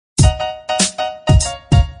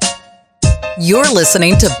You're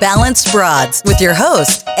listening to Balanced Broads with your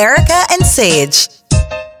hosts, Erica and Sage.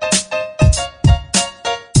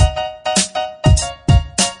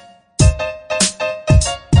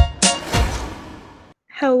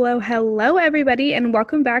 Hello, everybody, and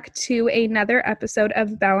welcome back to another episode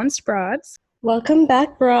of Balanced Broads. Welcome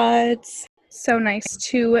back, Broads. So nice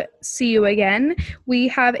to see you again. We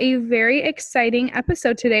have a very exciting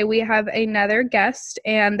episode today. We have another guest,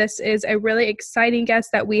 and this is a really exciting guest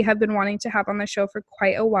that we have been wanting to have on the show for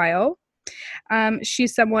quite a while.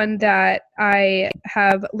 She's someone that I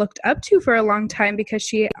have looked up to for a long time because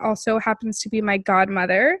she also happens to be my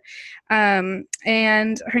godmother. And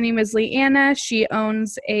her name is Leanna. She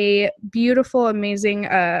owns a beautiful, amazing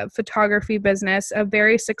photography business, a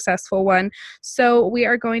very successful one. So we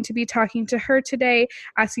are going to be talking to her today,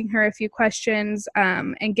 asking her a few questions,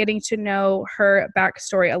 and getting to know her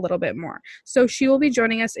backstory a little bit more. So she will be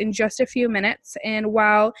joining us in just a few minutes. And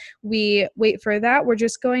while we wait for that, we're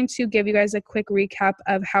just going to give you guys a quick recap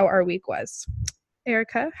of how our week was.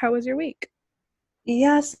 Erica, how was your week?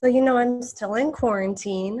 Yeah, so I'm still in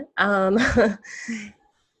quarantine. I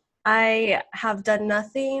have done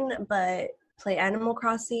nothing but play Animal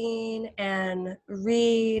Crossing and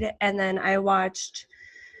read, and then I watched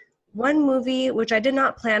one movie which I did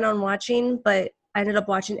not plan on watching, but I ended up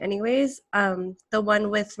watching anyways. The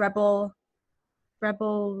one with Rebel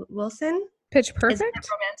Wilson. Pitch Perfect? Is it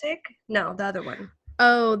romantic? No, the other one.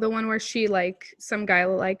 Oh, the one where some guy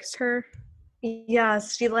likes her?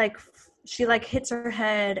 Yes, she hits her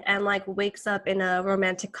head and wakes up in a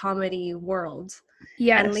romantic comedy world.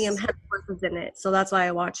 Yes. And Liam Hemsworth was in it, so that's why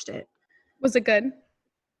I watched it. Was it good?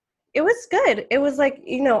 It was good. It was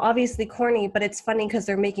obviously corny, but it's funny because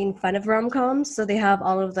they're making fun of rom-coms, so they have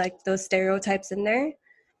all of those stereotypes in there.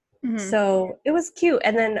 Mm-hmm. So it was cute.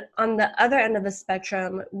 And then on the other end of the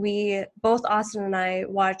spectrum, both Austin and I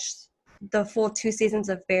watched the full 2 seasons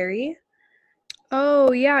of Barry.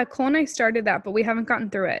 Oh yeah, Cole and I started that, but we haven't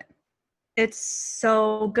gotten through it. It's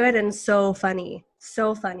so good and so funny.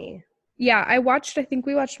 So funny. Yeah, I think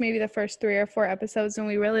we watched maybe the first 3 or 4 episodes and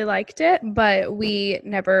we really liked it, but we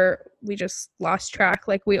just lost track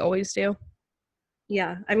like we always do.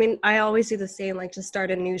 Yeah, I mean, I always do the same, just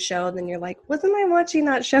start a new show and then you're like, wasn't I watching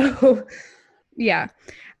that show? Yeah.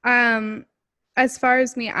 As far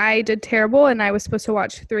as me, I did terrible and I was supposed to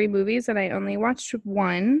watch 3 movies and I only watched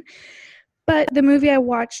 1. But the movie I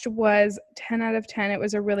watched was 10 out of 10. It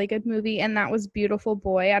was a really good movie, and that was Beautiful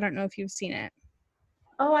Boy. I don't know if you've seen it.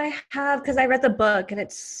 Oh, I have, because I read the book, and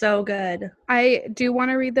it's so good. I do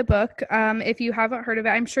want to read the book. If you haven't heard of it,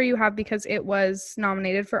 I'm sure you have because it was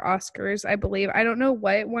nominated for Oscars, I believe. I don't know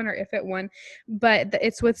what it won or if it won, but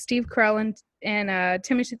it's with Steve Carell and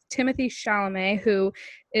Timothy Chalamet, who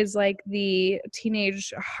is the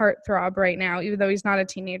teenage heartthrob right now, even though he's not a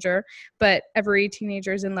teenager, but every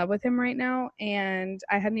teenager is in love with him right now. And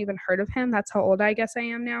I hadn't even heard of him. That's how old I guess I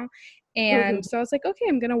am now. And so I was like, okay,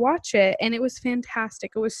 I'm going to watch it. And it was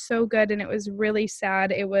fantastic. It was so good. And it was really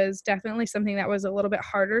sad. It was definitely something that was a little bit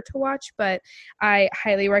harder to watch, but I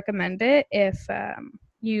highly recommend it if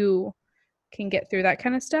you can get through that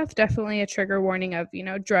kind of stuff. Definitely a trigger warning of,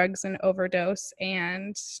 drugs and overdose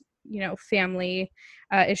and, family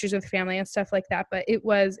issues with family and stuff like that. But it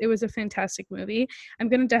was a fantastic movie. I'm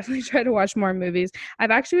going to definitely try to watch more movies.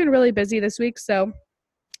 I've actually been really busy this week, so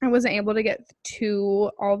I wasn't able to get to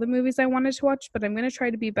all the movies I wanted to watch, but I'm going to try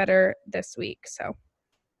to be better this week. So,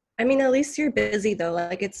 I mean, at least you're busy though.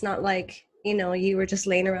 It's not like, you were just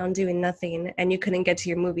laying around doing nothing and you couldn't get to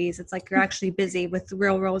your movies. It's like you're actually busy with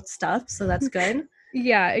real world stuff. So that's good.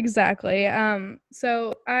 Yeah, exactly.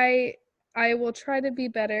 So I will try to be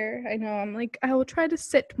better. I know I will try to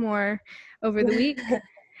sit more over the week.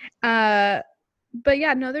 But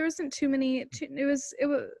yeah, no, there wasn't too many.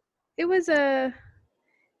 It was a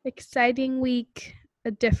exciting week, a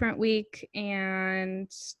different week, and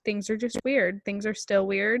things are just weird. Things are still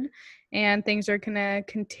weird, and things are gonna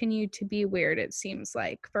continue to be weird, it seems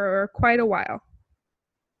like, for quite a while.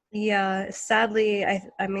 Yeah, sadly, I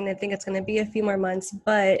think it's going to be a few more months,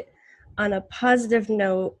 but on a positive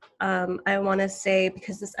note, I want to say,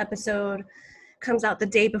 because this episode comes out the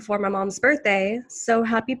day before my mom's birthday, so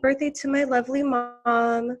happy birthday to my lovely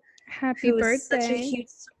mom. Happy birthday. Is such a huge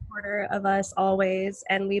supporter of us always,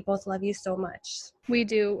 and we both love you so much. We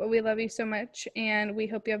do. We love you so much, and we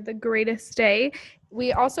hope you have the greatest day.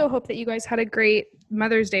 We also hope that you guys had a great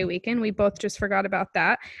Mother's Day weekend. We both just forgot about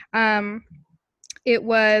that. It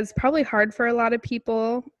was probably hard for a lot of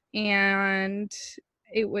people, and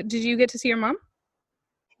did you get to see your mom?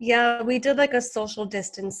 Yeah, we did a social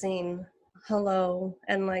distancing hello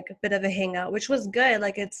and a bit of a hangout, which was good.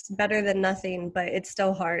 It's better than nothing, but it's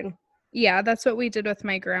still hard. Yeah, that's what we did with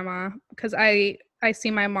my grandma, because I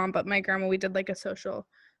see my mom, but my grandma, we did like a social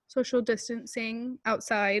distancing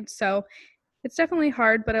outside. So it's definitely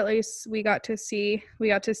hard, but at least we got to see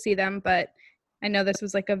them. But I know this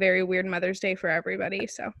was like a very weird Mother's Day for everybody.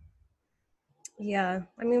 So Yeah,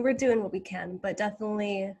 I mean, we're doing what we can, but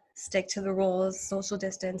definitely stick to the rules, social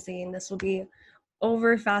distancing. This will be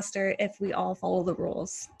over faster if we all follow the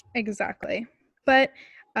rules. exactly. But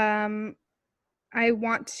I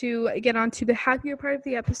want to get on to the happier part of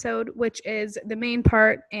the episode, which is the main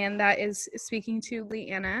part, and that is speaking to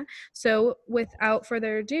Leanna. So without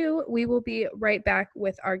further ado, we will be right back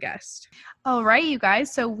with our guest. All right, you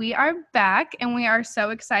guys. So we are back, and we are so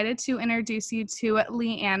excited to introduce you to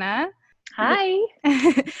Leanna. Hi.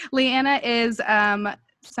 Leanna is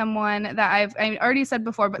someone that I already said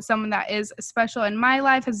before, but someone that is special in my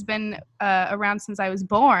life, has been around since I was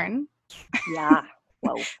born. Yeah.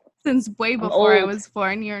 Whoa. Since way before I was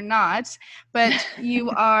born. You're not, but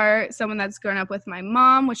you are someone that's grown up with my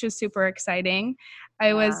mom, which is super exciting.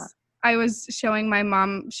 I was showing my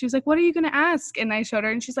mom, she was like, what are you going to ask? And I showed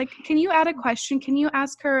her, and she's like, can you add a question? Can you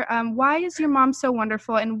ask her, why is your mom so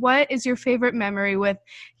wonderful? And what is your favorite memory with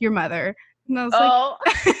your mother? And I was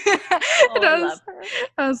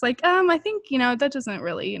I was like, I think, that doesn't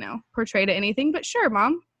really, portray to anything, but sure,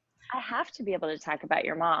 Mom. I have to be able to talk about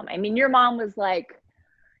your mom. I mean, your mom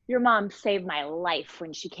saved my life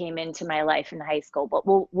when she came into my life in high school, but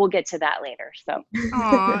we'll get to that later. So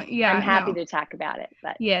yeah, I'm happy to talk about it,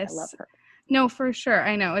 but yes. I love her. No, for sure.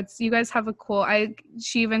 I know you guys have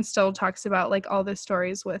she even still talks about like all the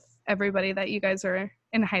stories with everybody that you guys are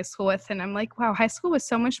in high school with. And I'm like, wow, high school was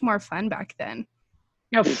so much more fun back then.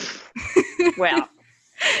 Oh, well,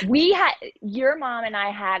 your mom and I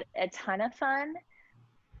had a ton of fun,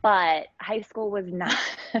 but high school was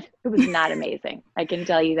not amazing. I can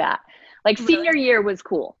tell you that. Like senior year was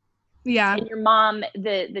cool. Yeah. And your mom,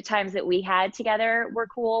 the times that we had together were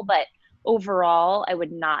cool, but overall, I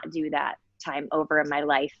would not do that time over in my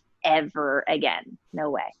life ever again. No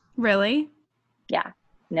way. Really? Yeah.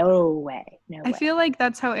 No way. I feel like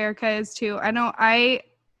that's how Erica is too. I know I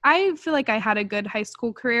feel like I had a good high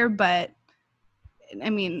school career, but I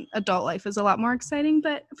mean, adult life is a lot more exciting,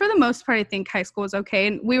 but for the most part, I think high school was okay.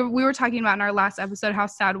 And we were talking about in our last episode how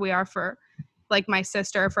sad we are for like my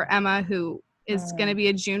sister, for Emma, who is going to be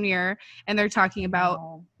a junior, and they're talking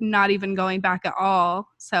about not even going back at all.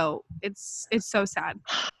 So it's so sad.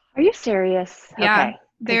 Are you serious? Yeah.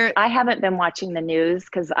 Okay. I haven't been watching the news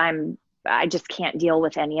because I just can't deal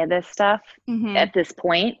with any of this stuff at this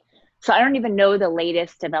point. So I don't even know the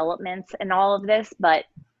latest developments in all of this, but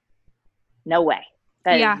no way.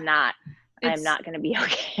 That is not, I'm not going to be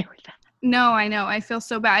okay with that. No, I know. I feel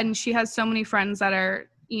so bad. And she has so many friends that are,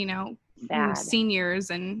 seniors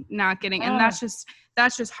and not getting, and that's just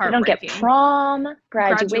heartbreaking. They don't get prom,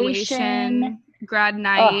 graduation, grad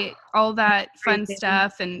night, all that fun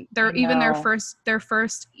stuff. And their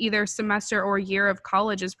first either semester or year of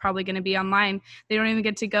college is probably going to be online. They don't even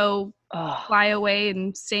get to go fly away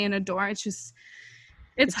and stay in a dorm.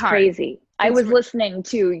 It's hard. Crazy. I was listening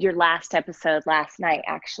to your last episode last night,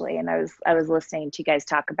 actually, and I was listening to you guys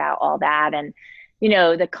talk about all that, and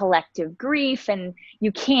the collective grief, and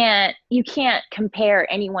you can't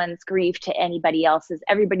compare anyone's grief to anybody else's.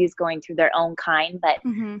 Everybody's going through their own kind, but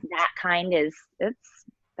that kind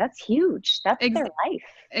that's huge. That's their life.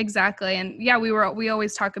 Exactly. And yeah, we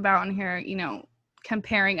always talk about on here,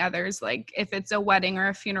 comparing others, like if it's a wedding or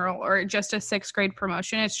a funeral or just a 6th grade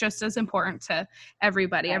promotion, it's just as important to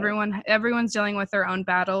everybody. Right. Everyone's dealing with their own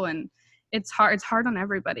battle, and it's hard on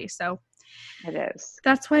everybody. So it is.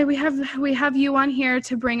 That's why we have you on here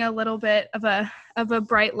to bring a little bit of a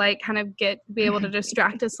bright light, kind of be able to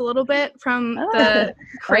distract us a little bit from the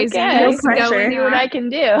craziness going on. See what I can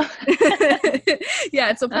do. Yeah,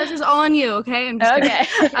 it's the pressure's all on you. Okay. I'm just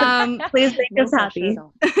kidding. Please make us happy.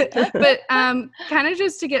 But kind of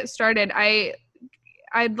just to get started,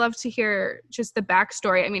 I'd love to hear just the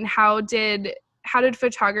backstory. I mean, how did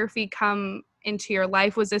photography come into your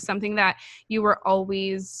life? Was this something that you were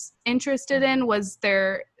always interested in? Was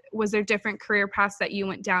there different career paths that you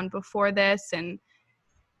went down before this? And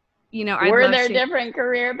were there different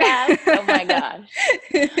career paths? Oh my gosh.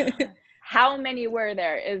 How many were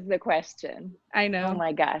there is the question. I know. Oh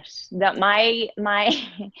my gosh. That my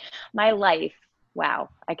life, wow,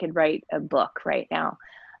 I could write a book right now.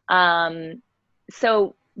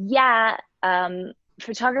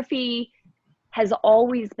 Photography has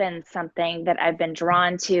always been something that I've been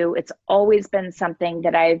drawn to. It's always been something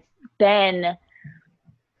that I've been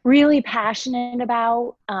really passionate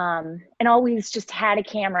about, and always just had a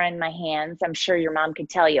camera in my hands. I'm sure your mom could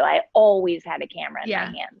tell you, I always had a camera in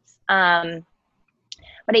my hands.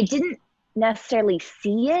 But I didn't necessarily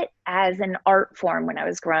see it as an art form when I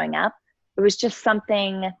was growing up. It was just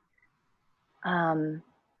something,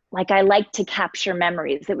 like I like to capture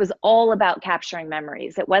memories. It was all about capturing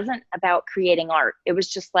memories. It wasn't about creating art. It was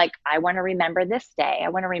just like, I want to remember this day. I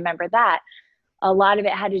want to remember that. A lot of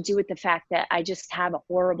it had to do with the fact that I just have a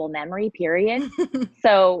horrible memory, period.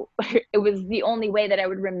 So it was the only way that I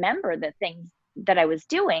would remember the things that I was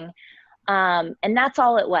doing. And that's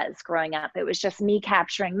all it was growing up. It was just me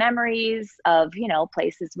capturing memories of, you know,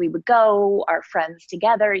 places we would go, our friends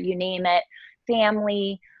together, you name it,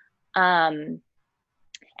 family. And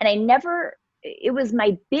it was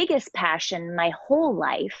my biggest passion my whole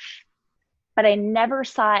life, but I never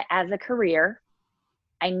saw it as a career.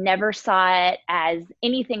 I never saw it as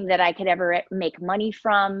anything that I could ever make money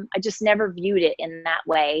from. I just never viewed it in that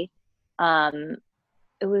way.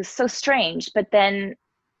 It was so strange. But then,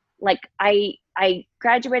 like, I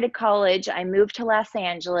graduated college. I moved to Los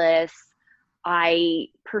Angeles. I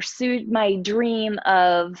pursued my dream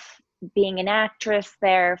of being an actress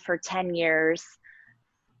there for 10 years.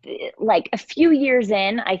 Like a few years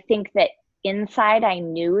in, I think that inside I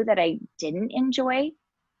knew that I didn't enjoy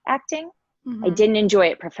acting. I didn't enjoy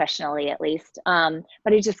it professionally, at least, but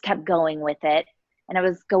I just kept going with it. And I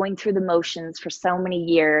was going through the motions for so many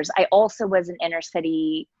years. I also was an inner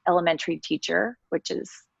city elementary teacher, which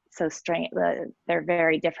is so strange. They're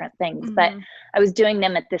very different things, but I was doing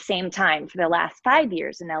them at the same time for the last 5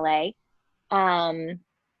 years in LA. And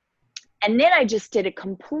then I just did a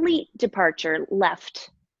complete departure, left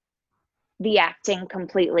the acting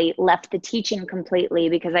completely, left the teaching completely,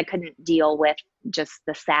 because I couldn't deal with just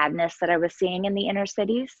the sadness that I was seeing in the inner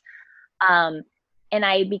cities. And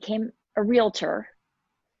I became a realtor,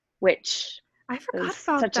 which I forgot was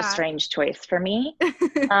about such that. a strange choice for me.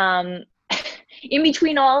 In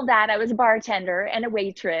between all of that, I was a bartender and a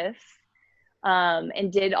waitress,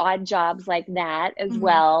 and did odd jobs like that as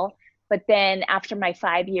well. But then after my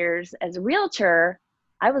 5 years as a realtor,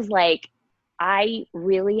 I was like, I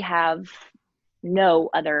really have no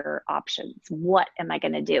other options. What am I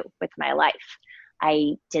going to do with my life?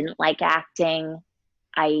 I didn't like acting.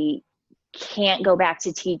 I can't go back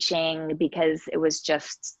to teaching because it was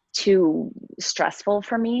just too stressful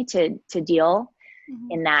for me to deal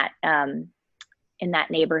in that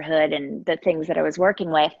neighborhood and the things that I was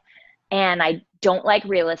working with. And I don't like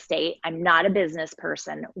real estate. I'm not a business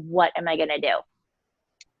person. What am I going to do?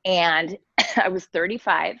 And I was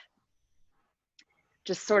 35,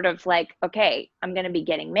 just sort of like, okay, I'm going to be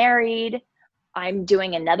getting married. I'm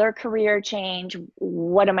doing another career change.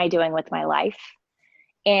 What am I doing with my life?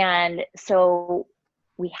 And so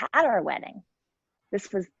we had our wedding.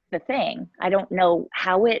 This was the thing. I don't know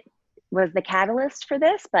how it was the catalyst for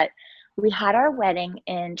this, but we had our wedding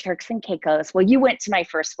in Turks and Caicos. Well, you went to my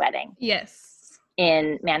first wedding. Yes.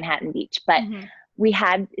 In Manhattan Beach, but we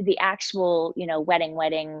had the actual, wedding,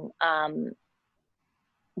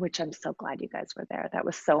 which I'm so glad you guys were there. That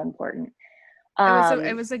was so important.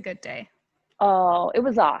 It was a good day. Oh, it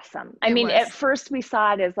was awesome. At first we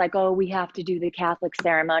saw it as like, oh, we have to do the Catholic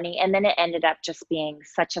ceremony. And then it ended up just being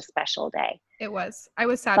such a special day. It was. I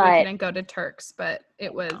was sad we couldn't go to Turks, but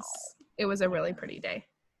it was a really pretty day.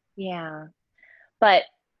 Yeah. But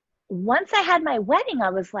once I had my wedding,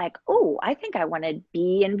 I was like, oh, I think I want to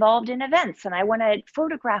be involved in events and I want to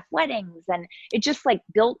photograph weddings. And it just like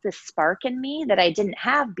built this spark in me that I didn't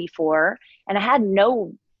have before. And I had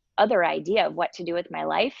no other idea of what to do with my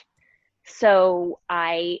life. So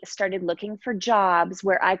I started looking for jobs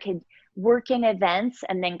where I could work in events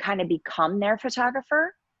and then kind of become their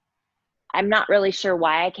photographer. I'm not really sure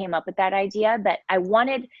why I came up with that idea, but I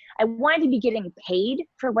wanted to be getting paid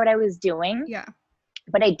for what I was doing. Yeah.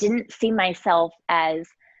 But I didn't see myself as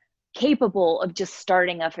capable of just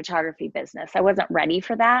starting a photography business. I wasn't ready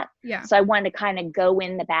for that. Yeah. So I wanted to kind of go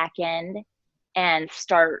in the back end and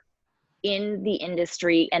start in the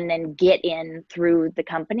industry and then get in through the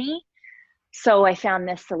company. So I found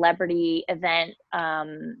this celebrity event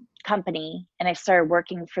company and I started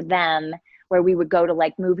working for them, where we would go to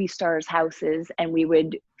like movie stars' houses and we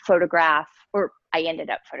would photograph, or I ended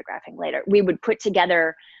up photographing later. We would put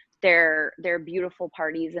together their beautiful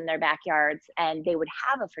parties in their backyards and they would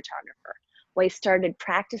have a photographer. Well, I started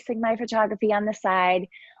practicing my photography on the side.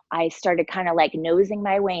 I started kind of like nosing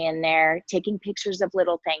my way in there, taking pictures of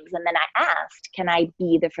little things. And then I asked, can I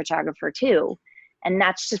be the photographer too? And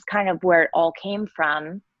that's just kind of where it all came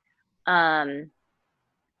from. And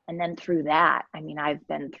then through that, I've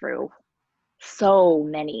been through so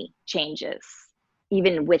many changes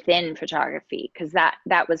even within photography, because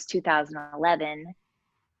that was 2011.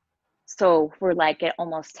 So we're like at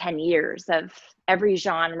almost 10 years of every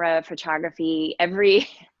genre of photography,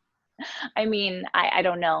 I mean, I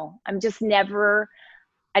don't know. I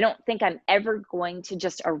don't think I'm ever going to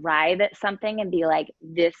just arrive at something and be like,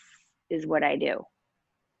 this is what I do.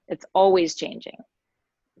 It's always changing.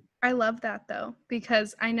 I love that though,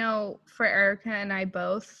 because I know for Erica and I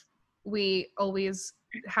both, we always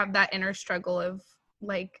have that inner struggle of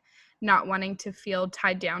like not wanting to feel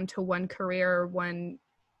tied down to one career or one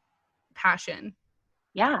passion.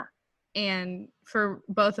 Yeah. And for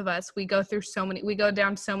both of us, we go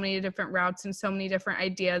down so many different routes and so many different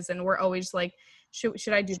ideas, and we're always like,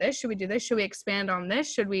 should I do this? Should we do this? Should we expand on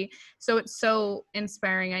this? So it's so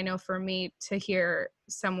inspiring, I know, for me to hear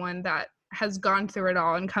someone that has gone through it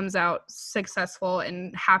all and comes out successful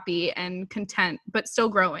and happy and content, but still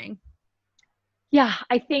growing. Yeah,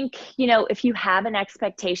 I think, if you have an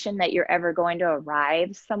expectation that you're ever going to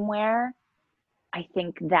arrive somewhere, I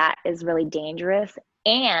think that is really dangerous,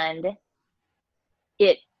 and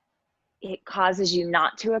it causes you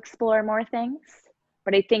not to explore more things.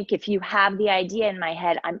 But I think if you have the idea in my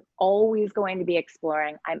head, I'm always going to be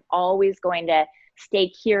exploring, I'm always going to stay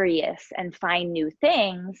curious and find new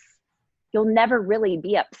things, you'll never really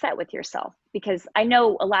be upset with yourself. Because I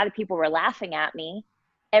know a lot of people were laughing at me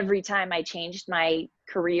every time I changed my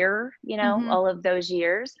career, all of those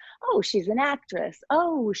years. Oh, she's an actress.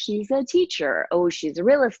 Oh, she's a teacher. Oh, she's a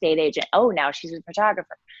real estate agent. Oh, now she's a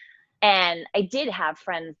photographer. And I did have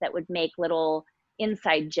friends that would make little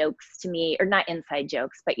inside jokes to me, or not inside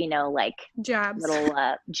jokes, but like jabs,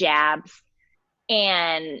 little jabs,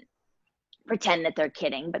 and pretend that they're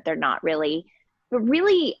kidding, but they're not really. But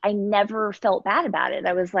really, I never felt bad about it.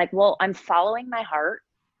 I was like, well, I'm following my heart.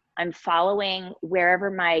 I'm following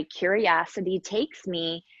wherever my curiosity takes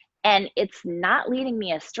me, and it's not leading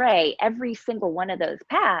me astray. Every single one of those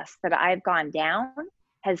paths that I've gone down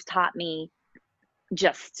has taught me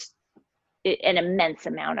just an immense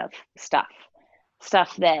amount of stuff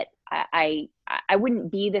that I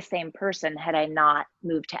wouldn't be the same person had I not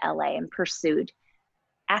moved to LA and pursued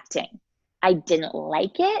acting. I didn't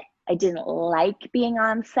like it. I didn't like being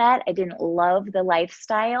on set. I didn't love the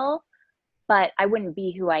lifestyle, but I wouldn't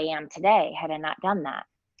be who I am today had I not done that,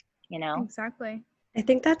 Exactly. I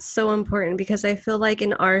think that's so important, because I feel like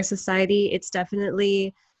in our society, it's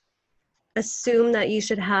definitely assume that you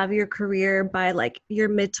should have your career by like your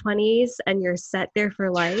mid-20s and you're set there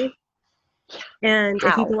for life. And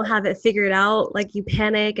if you don't have it figured out, like you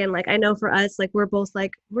panic. And like, I know for us, like we're both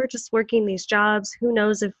like, we're just working these jobs. Who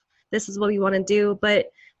knows if this is what we want to do? But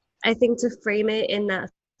I think to frame it in that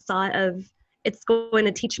thought of it's going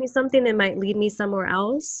to teach me something that might lead me somewhere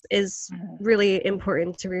else is really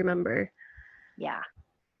important to remember. Yeah.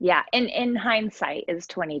 Yeah. And in hindsight is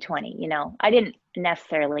 2020, I didn't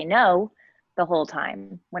necessarily know the whole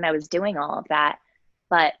time when I was doing all of that.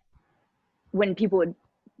 But when people would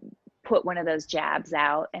put one of those jabs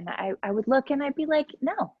out, and I would look and I'd be like,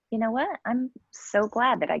 no, you know what? I'm so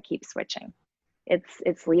glad that I keep switching.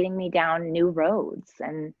 It's leading me down new roads,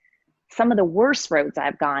 and some of the worst roads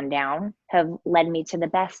I've gone down have led me to the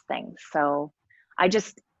best things. So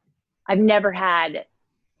I've never had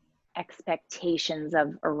expectations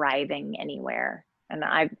of arriving anywhere. And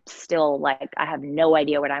I'm still like, I have no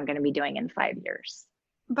idea what I'm going to be doing in 5 years.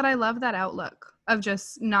 But I love that outlook of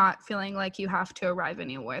just not feeling like you have to arrive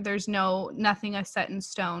anywhere. There's nothing is set in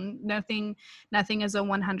stone. Nothing is a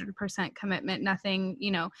 100% commitment. Nothing,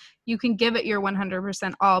 you can give it your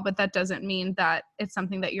 100% all, but that doesn't mean that it's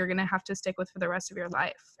something that you're going to have to stick with for the rest of your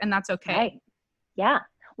life. And that's okay. Right. Yeah.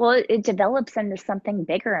 Well, it develops into something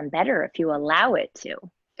bigger and better if you allow it to.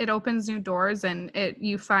 It opens new doors, and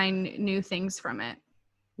you find new things from it.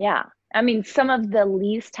 Yeah. I mean, some of the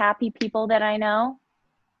least happy people that I know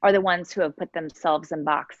are the ones who have put themselves in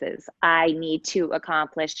boxes. I need to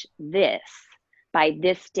accomplish this by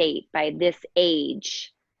this date, by this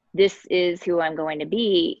age. This is who I'm going to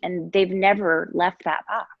be. And they've never left that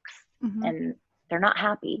box, and they're not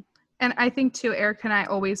happy. And I think too, Eric and I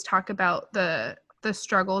always talk about the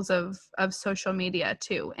struggles of social media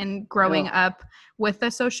too, and growing up with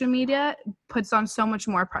the social media puts on so much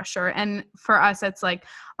more pressure. And for us, it's like,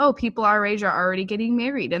 oh, people our age are already getting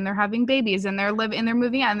married and they're having babies and they're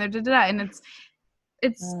moving out and they're da-da-da. And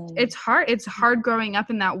it's hard. It's hard growing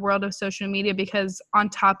up in that world of social media, because on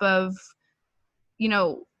top of,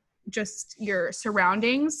 just your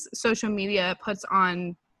surroundings, social media puts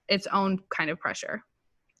on its own kind of pressure.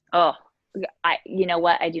 Oh, you know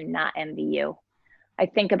what? I do not envy you. I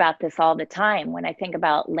think about this all the time when I think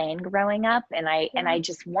about Lane growing up, and I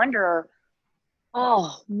just wonder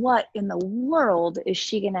oh, what in the world is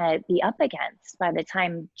she going to be up against by the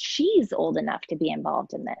time she's old enough to be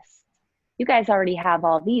involved in this? You guys already have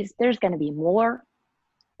all these. There's going to be more.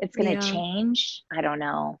 It's going to change. I don't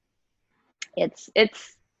know. It's,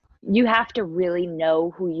 you have to really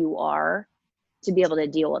know who you are to be able to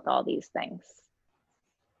deal with all these things.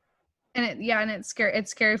 And it's scary.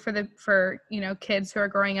 It's scary for kids who are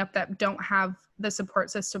growing up that don't have the support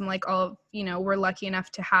system like all we're lucky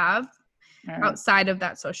enough to have outside of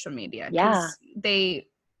that social media. Yeah, they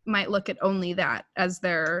might look at only that as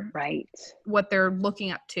their what they're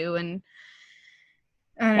looking up to, and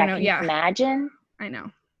I don't know. Can you imagine? I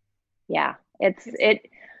know. Yeah,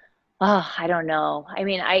 I don't know. I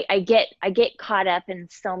mean, I get caught up in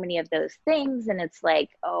so many of those things, and it's like,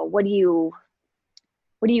 oh, what do you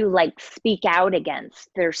like speak out against?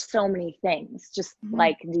 There's so many things, just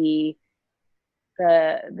like the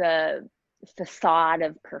facade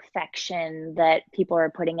of perfection that people are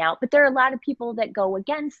putting out. But there are a lot of people that go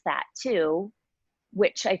against that too,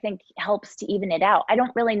 which I think helps to even it out. I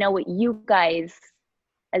don't really know what you guys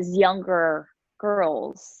as younger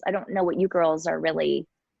girls, I don't know what you girls are really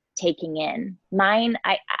taking in. Mine,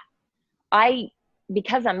 I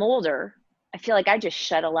because I'm older, I feel like I just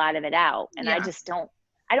shut a lot of it out, and I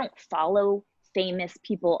don't follow famous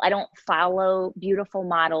people. I don't follow beautiful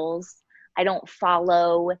models. I don't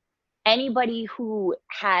follow anybody who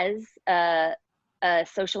has a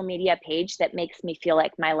social media page that makes me feel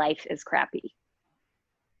like my life is crappy.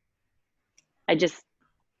 I just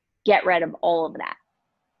get rid of all of that.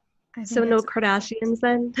 So no Kardashians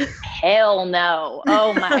then? Hell no.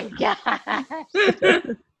 Oh my gosh.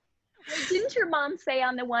 Didn't your mom say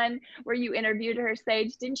on the one where you interviewed her,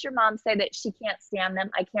 Sage, didn't your mom say that she can't stand them?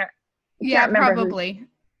 I can't remember probably.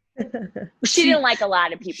 She didn't like a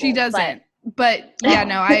lot of people. She doesn't. But yeah,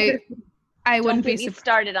 no, I wouldn't be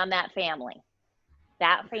started on that family.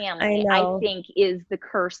 That family, I think, is the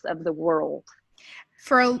curse of the world.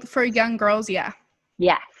 For young girls, yeah.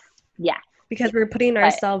 Yes. Because we're putting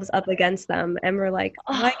ourselves up against them, and we're like,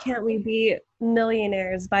 why can't we be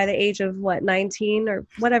millionaires by the age of 19 or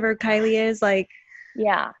whatever Kylie is? Like,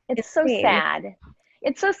 yeah, it's so sad.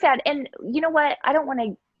 It's so sad. And you know what? I don't want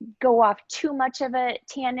to go off too much of a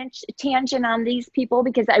tangent on these people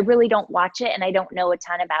because I really don't watch it and I don't know a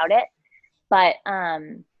ton about it. But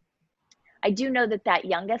I do know that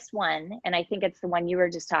youngest one, and I think it's the one you were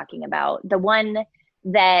just talking about, the one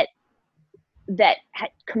that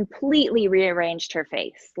had completely rearranged her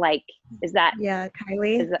face. Like, is that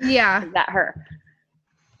Kylie? Is that her?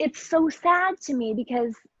 It's so sad to me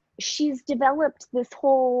because she's developed this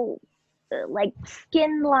whole like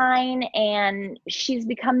skin line, and she's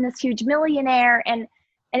become this huge millionaire, and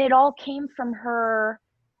it all came from her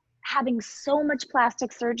having so much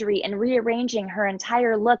plastic surgery and rearranging her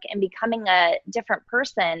entire look and becoming a different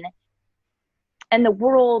person. And the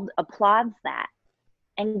world applauds that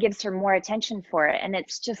and gives her more attention for it. And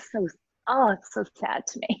it's just it's so sad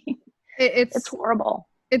to me. It's horrible.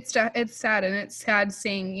 It's sad, and it's sad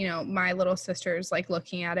seeing, my little sisters like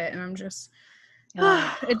looking at it, and I'm just,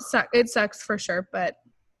 it sucks for sure. But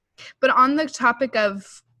on the topic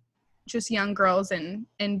of just young girls and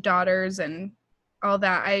daughters and all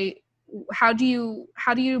that, how do you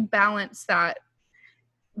balance that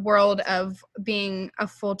world of being a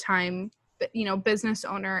full-time business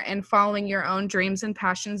owner and following your own dreams and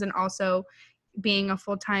passions, and also being a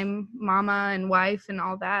full-time mama and wife and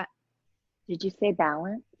all that? Did you say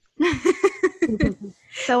balance?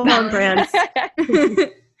 So on brand.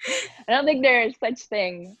 I don't think there is such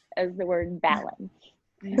thing as the word balance.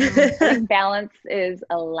 I think balance is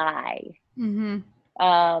a lie. Mm-hmm.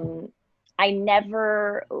 I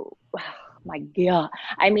never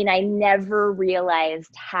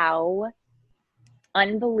realized how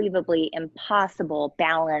unbelievably impossible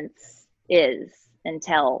balance is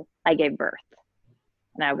until I gave birth.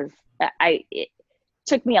 And it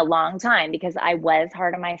took me a long time because I was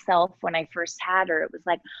hard on myself when I first had her. It was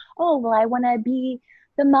like, oh, well, I want to be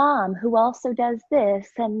the mom who also does this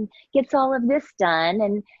and gets all of this done,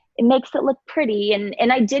 and it makes it look pretty. And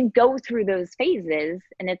I did go through those phases,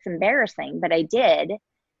 and it's embarrassing, but I did,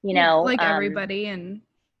 like everybody, and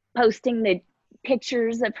posting the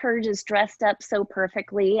pictures of her just dressed up so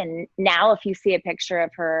perfectly. And now if you see a picture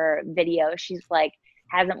of her video, she's like,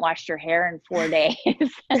 hasn't washed her hair in 4 days.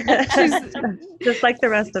 She's just like the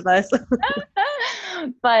rest of us.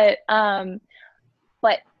 But I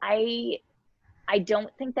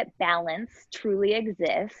don't think that balance truly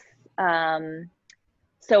exists.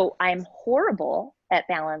 So I'm horrible at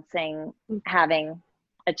balancing having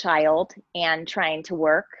a child and trying to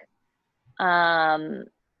work.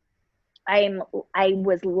 I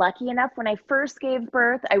was lucky enough when I first gave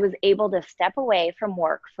birth, I was able to step away from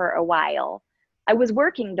work for a while. I was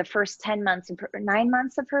working the first 9 months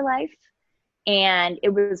of her life, and it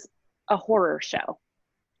was a horror show.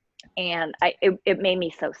 And it made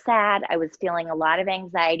me so sad. I was feeling a lot of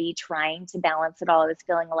anxiety, trying to balance it all. I was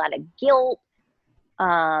feeling a lot of guilt.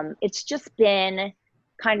 It's just been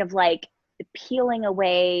kind of like peeling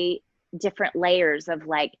away different layers of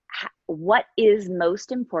like, what is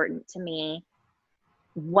most important to me?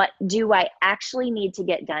 What do I actually need to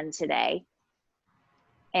get done today?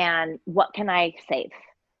 And what can I save?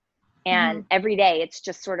 And every day it's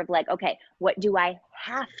just sort of like, okay, what do I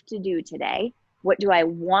have to do today? What do I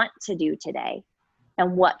want to do today?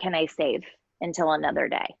 And what can I save until another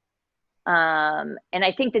day? And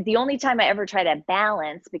I think that the only time I ever try to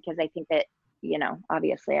balance, because I think that, you know,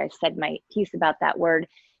 obviously I said my piece about that word,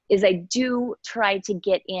 is I do try to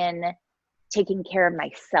get in taking care of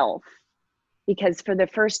myself. Because for the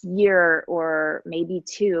first year or maybe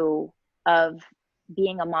 2 of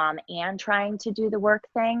being a mom and trying to do the work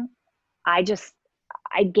thing, I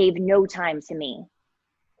gave no time to me.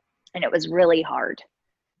 And it was really hard.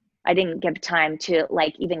 I didn't give time to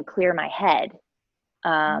like even clear my head.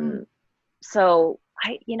 So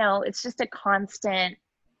it's just a constant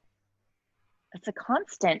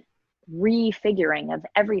refiguring of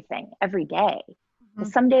everything every day.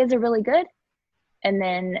 Some days are really good. And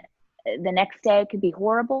then the next day it could be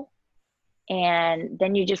horrible. And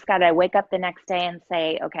then you just got to wake up the next day and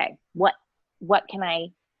say, okay, what can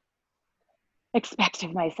I expect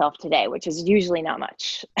of myself today? Which is usually not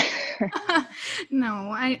much.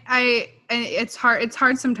 No, it's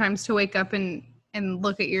hard sometimes to wake up and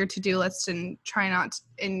look at your to-do list and try not to,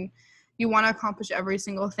 and you want to accomplish every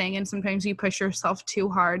single thing, and sometimes you push yourself too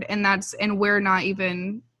hard, and we're not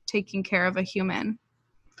even taking care of a human.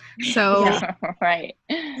 So yeah, right.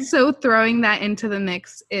 So throwing that into the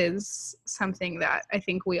mix is something that I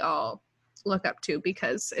think we all look up to,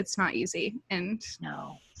 because it's not easy.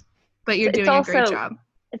 But you're doing a great job.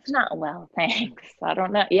 It's not, well, thanks. I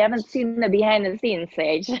don't know. You haven't seen the behind the scenes,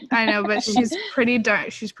 Sage. I know, but she's pretty darn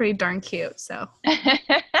cute, so.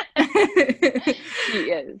 She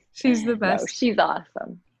is. She's the best. No, she's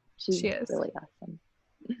awesome. She is really awesome.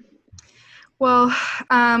 Well,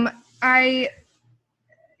 I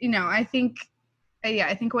think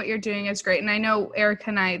what you're doing is great. And I know Erica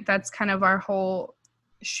and I, that's kind of our whole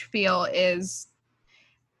spiel, is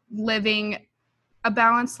living a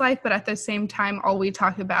balanced life, but at the same time, all we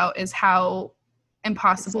talk about is how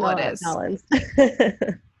impossible it is.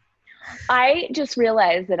 I just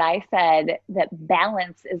realized that I said that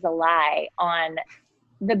balance is a lie on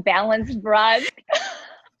the Balanced Broads.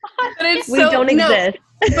 But we don't exist.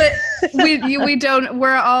 But we don't.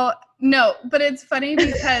 We're all no. But it's funny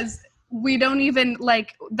because we don't even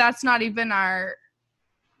that's not even our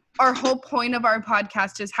whole point of our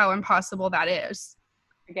podcast is how impossible that is.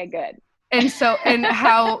 Okay, good. And so, and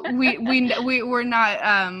how we're not,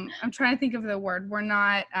 I'm trying to think of the word. We're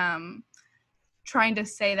not trying to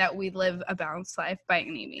say that we live a balanced life by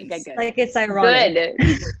any means. Okay, good. Like, it's ironic.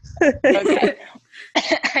 Good. Okay.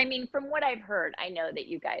 I mean, from what I've heard, I know that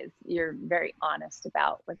you're very honest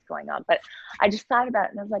about what's going on, but I just thought about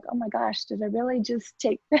it and I was like, oh my gosh, did I really just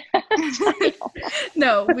take that?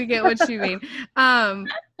 No, we get what you mean.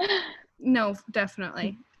 No,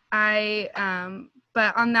 definitely.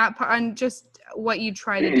 But on that part, on just what you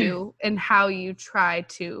try to do and how you try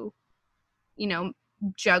to,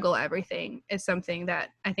 juggle everything is something that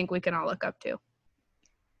I think we can all look up to.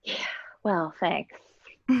 Yeah. Well, thanks.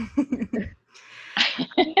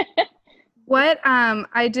 What I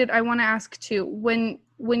want to ask too, when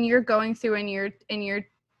you're going through and you're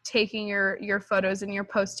taking your photos and you're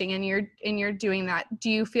posting and you're doing that, do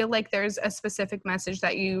you feel like there's a specific message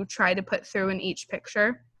that you try to put through in each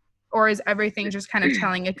picture? Or is everything just kind of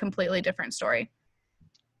telling a completely different story?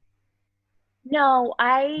 No,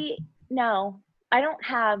 I don't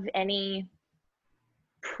have any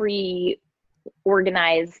pre-organized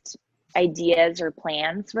ideas or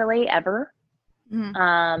plans really ever.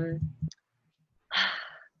 Mm-hmm.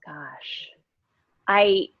 Gosh,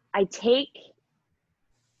 I take,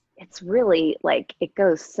 it's really like, it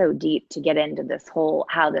goes so deep to get into this whole,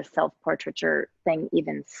 how this self-portraiture thing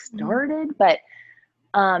even started. Mm-hmm. But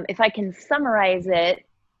if I can summarize it,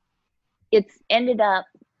 it's ended up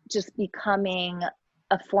just becoming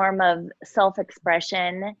a form of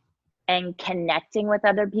self-expression and connecting with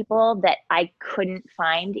other people that I couldn't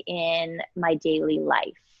find in my daily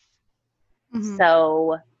life. Mm-hmm.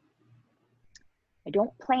 So I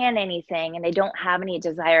don't plan anything and I don't have any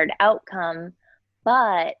desired outcome,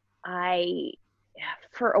 but I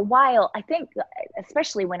for a while, I think,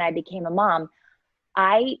 especially when I became a mom,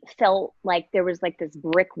 I felt like there was like this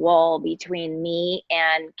brick wall between me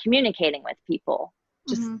and communicating with people.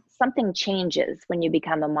 Just something changes when you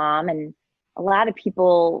become a mom, and a lot of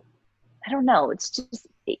people, I don't know, it's just,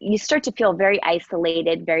 you start to feel very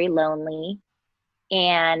isolated, very lonely.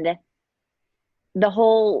 And the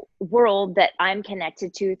whole world that I'm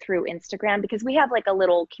connected to through Instagram, because we have like a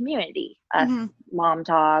little community, us mom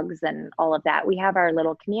dogs and all of that. We have our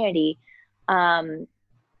little community.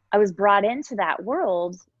 I was brought into that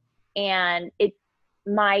world, and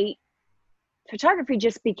my photography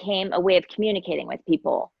just became a way of communicating with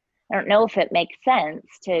people. I don't know if it makes sense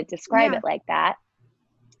to describe it like that,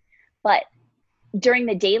 but during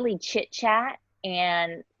the daily chit chat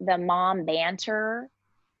and the mom banter,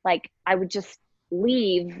 like I would just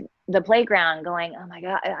leave the playground going, oh my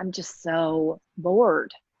God, I'm just so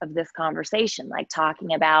bored of this conversation, like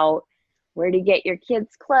talking about where to get your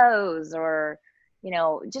kids' clothes, or, you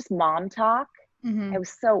know, just mom talk. I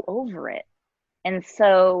was so over it. And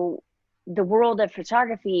so the world of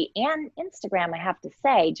photography and Instagram, I have to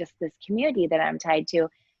say, just this community that I'm tied to,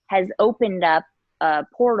 has opened up a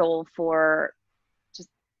portal for just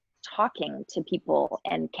talking to people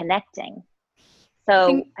and connecting.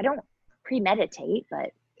 So I don't premeditate,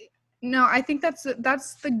 but no, I think that's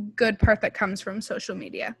the good part that comes from social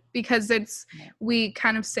media, because we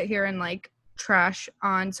kind of sit here and like trash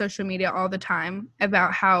on social media all the time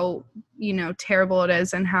about how, you know, terrible it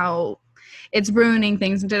is and how it's ruining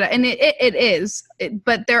things, and it is,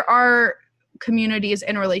 but there are communities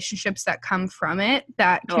and relationships that come from it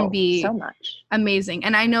that can be so much amazing.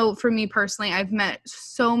 And I know for me personally, I've met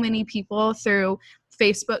so many people through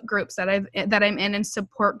Facebook groups that I'm in, and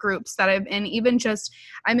support groups that I'm in. Even just,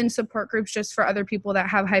 I'm in support groups just for other people that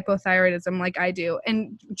have hypothyroidism like I do.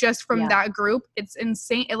 And just from that group, it's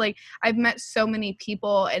insane. Like, I've met so many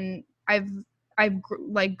people, and I've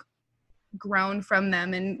like grown from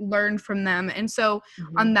them and learned from them. And so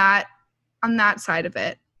on that side of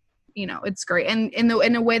it, you know, it's great. And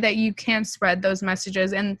in a way that you can spread those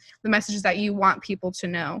messages and the messages that you want people to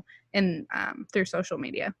know, and through social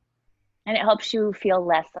media. And it helps you feel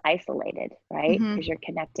less isolated, right? Because you're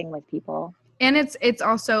connecting with people. And it's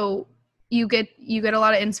also, you get a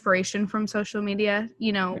lot of inspiration from social media,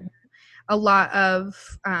 you know, a lot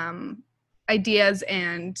of ideas,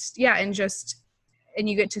 and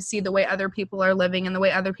you get to see the way other people are living and the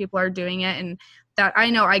way other people are doing it. And that,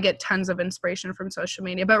 I know I get tons of inspiration from social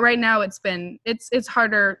media, but right now it's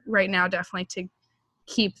harder right now, definitely, to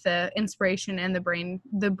keep the inspiration and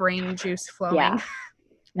the brain juice flowing. Yeah.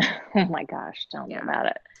 Oh my gosh, tell me about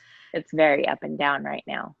it. It's very up and down right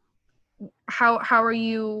now. How are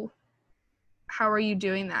you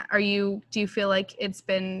doing that? Do you feel like it's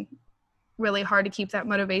been really hard to keep that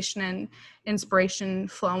motivation and inspiration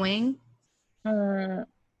flowing?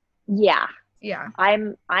 Yeah.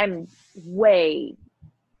 I'm way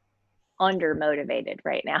under motivated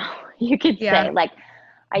right now. You could say, like,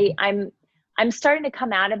 I'm starting to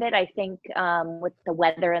come out of it. I think with the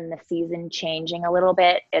weather and the season changing a little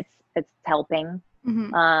bit, it's helping.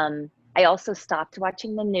 I also stopped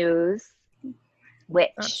watching the news,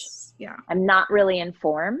 which I'm not really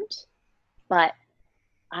informed, but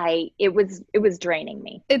it was draining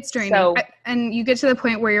me. It's draining. So, and you get to the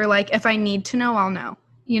point where you're like, if I need to know, I'll know.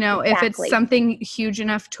 You know, exactly. If it's something huge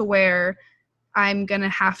enough to where I'm going to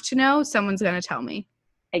have to know, someone's going to tell me.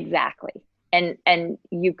 Exactly. And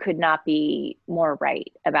you could not be more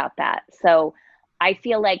right about that. So I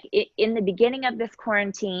feel like in the beginning of this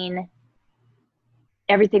quarantine,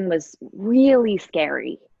 everything was really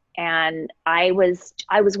scary. And I was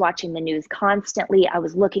watching the news constantly. I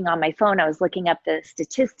was looking on my phone. I was looking up the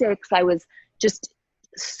statistics. I was just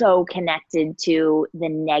so connected to the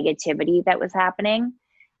negativity that was happening.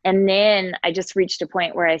 And then I just reached a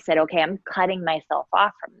point where I said, okay, I'm cutting myself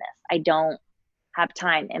off from this. I don't have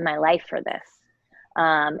time in my life for this.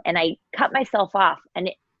 And I cut myself off, and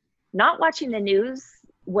not watching the news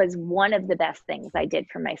was one of the best things I did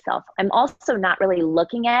for myself. I'm also not really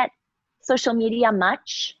looking at social media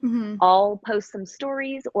much. I'll post some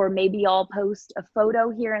stories, or maybe I'll post a photo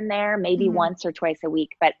here and there, maybe once or twice a week,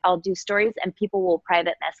 but I'll do stories, and people will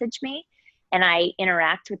private message me, and I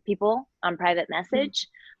interact with people on private message,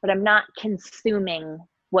 but I'm not consuming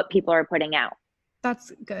what people are putting out.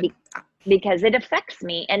 That's good. Because it affects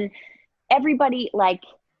me. And everybody, like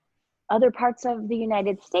other parts of the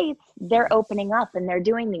United States, they're opening up and they're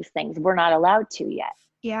doing these things we're not allowed to yet.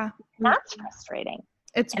 Yeah. And that's frustrating.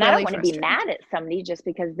 It's and really I don't want to be mad at somebody just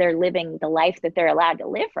because they're living the life that they're allowed to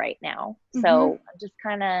live right now. So I'm just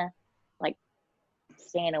kind of like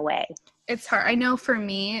staying away. it's hard. I know for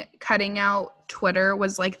me, cutting out Twitter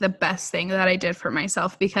was like the best thing that I did for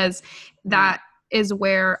myself, because that is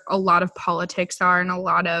where a lot of politics are and a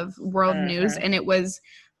lot of world news. And it was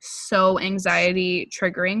so anxiety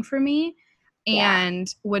triggering for me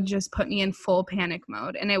and would just put me in full panic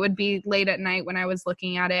mode. And it would be late at night when I was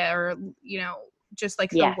looking at it, or, you know, just like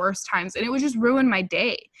the worst times. And it would just ruin my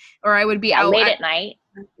day. Or I would be out late at night.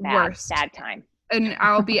 Bad time. And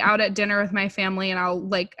I'll be out at dinner with my family, and I'll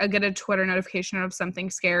get a Twitter notification of something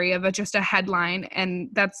scary, of just a headline. And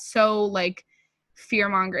that's so like fear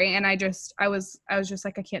mongering. And I was just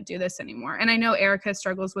like, I can't do this anymore. And I know Erica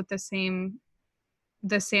struggles with the same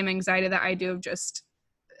anxiety that I do of just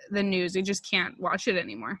the news. You just can't watch it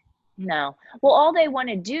anymore. No. Well, all they want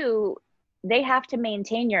to do, they have to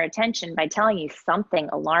maintain your attention by telling you something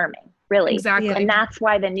alarming, really. Exactly. And that's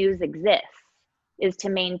why the news exists, is to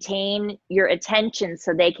maintain your attention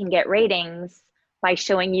so they can get ratings by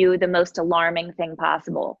showing you the most alarming thing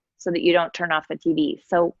possible so that you don't turn off the TV.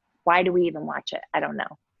 So why do we even watch it? I don't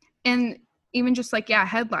know. And even just like,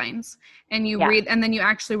 headlines, and you read, and then you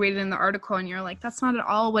actually read it in the article, and you're like, that's not at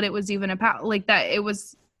all what it was even about. Like, that it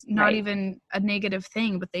was not even a negative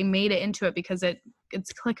thing, but they made it into it because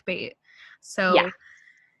it's clickbait. So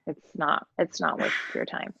it's not worth your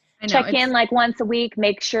time. Check in like once a week,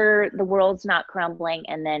 make sure the world's not crumbling,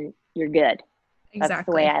 and then you're good. Exactly. That's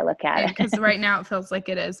the way I look at it. Because right now it feels like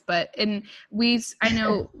it is. But I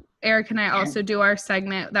know Eric and I also do our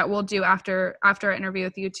segment that we'll do after our interview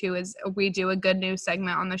with you two, is we do a good news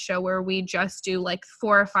segment on the show where we just do like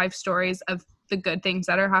 4 or 5 stories of the good things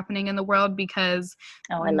that are happening in the world, because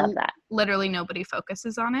I love that. Literally nobody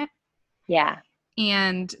focuses on it. Yeah.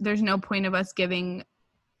 And there's no point of us giving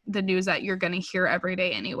the news that you're going to hear every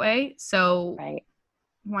day anyway. So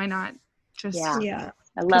why not just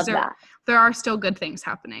I love that. There are still good things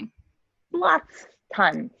happening.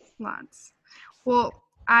 Tons. Well,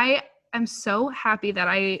 I am so happy that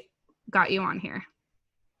I got you on here.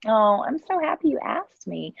 Oh, I'm so happy you asked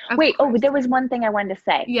me. There was one thing I wanted to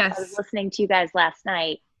say. Yes. I was listening to you guys last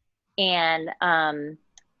night, and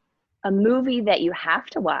a movie that you have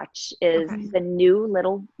to watch is The New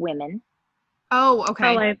Little Women. Oh,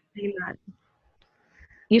 okay. Oh, I've seen that.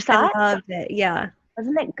 You saw it? I loved it. Yeah.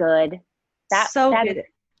 Wasn't it good? That good.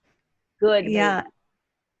 Good. Yeah. Movie.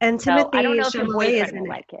 And Timothy I don't know if your Chalamet is boyfriend in will it.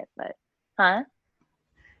 like it, but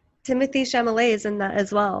Timothy Chalamet is in that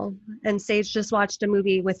as well. And Sage just watched a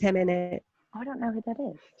movie with him in it. I don't know who that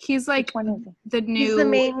is. He's like the new. He's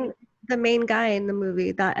the main guy in the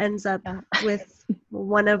movie that ends up with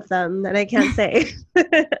one of them that I can't say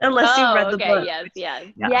unless you've read the book. Yes.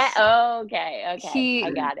 Yeah. Okay.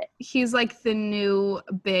 I got it. He's like the new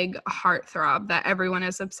big heartthrob that everyone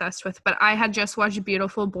is obsessed with. But I had just watched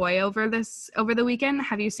Beautiful Boy over the weekend.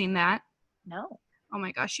 Have you seen that? No. Oh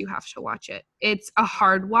my gosh, you have to watch it. It's a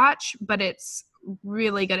hard watch, but it's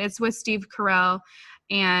really good. It's with Steve Carell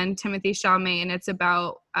and Timothy Chalamet, and it's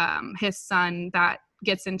about his son that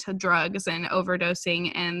gets into drugs and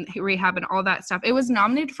overdosing and rehab and all that stuff. It was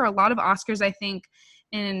nominated for a lot of Oscars, I think,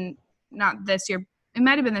 in not this year. It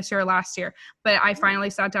might have been this year or last year, but I finally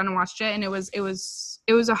sat down and watched it, and it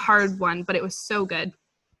was a hard one, but it was so good.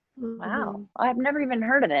 Wow. I've never even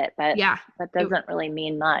heard of it, but that doesn't really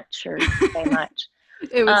mean much or say much.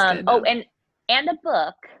 It was good. Oh, and a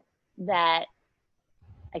book that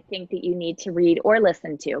I think that you need to read or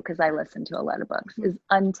listen to, because I listen to a lot of books, is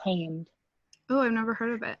Untamed. Oh, I've never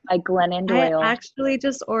heard of it. By Glennon Doyle. I actually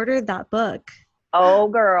just ordered that book. Oh,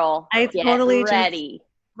 girl. Get ready.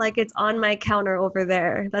 Like, it's on my counter over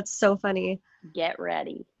there. That's so funny. Get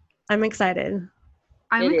ready. I'm excited.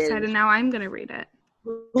 I'm excited now. I'm going to read it.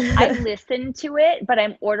 I listened to it, but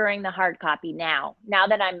I'm ordering the hard copy now. Now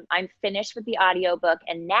that I'm finished with the audiobook,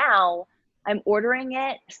 and now I'm ordering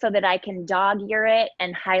it so that I can dog ear it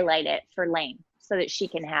and highlight it for Lane so that she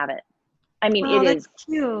can have it. I mean, it is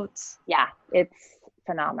cute. Yeah, it's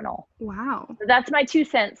phenomenal. Wow. So that's my 2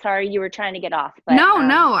 cents. Sorry, you were trying to get off. But, no,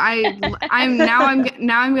 I'm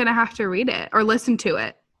going to have to read it or listen to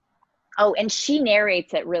it. Oh, and she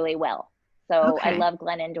narrates it really well. So I love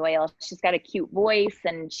Glennon Doyle. She's got a cute voice,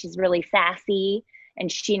 and she's really sassy,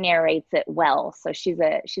 and she narrates it well. So she's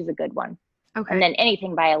a good one. Okay. And then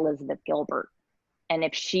anything by Elizabeth Gilbert. And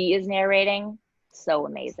if she is narrating, so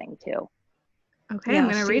amazing too. Okay, I'm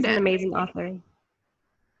going to read it. She's an amazing author.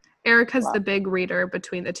 Erica's the big reader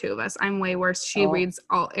between the two of us. I'm way worse.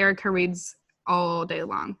 Erica reads all day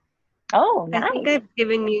long. Oh, nice. I think I've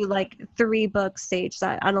given you like 3 books, Sage,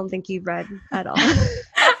 that I don't think you've read at all.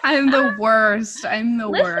 I'm the worst. Listen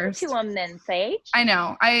to them then, Sage. I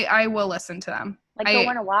know. I will listen to them. Go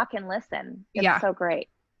on a walk and listen. It's so great.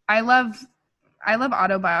 I love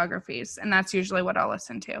autobiographies, and that's usually what I'll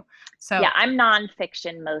listen to. So yeah, I'm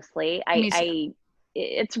nonfiction mostly. Me too.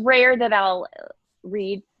 It's rare that I'll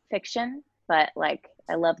read fiction, but like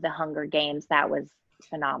I love The Hunger Games. That was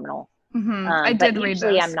phenomenal. I but did read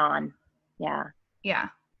usually those. I'm non. Yeah. Yeah.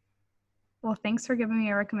 Well, thanks for giving me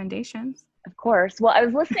your recommendations. Of course. Well, I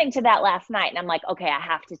was listening to that last night, and I'm like, okay, I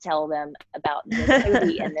have to tell them about this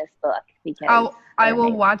movie and this book because I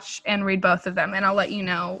will watch and read both of them, and I'll let you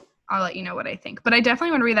know. I'll let you know what I think. But I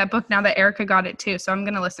definitely want to read that book now that Erica got it too, so I'm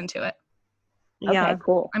going to listen to it. Okay,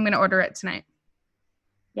 cool. I'm going to order it tonight.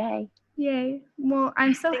 Yay. Well,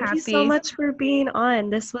 I'm so happy. Thank you so much for being on.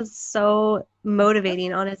 This was so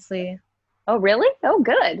motivating, honestly. Oh, really? Oh,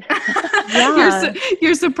 good. Yeah.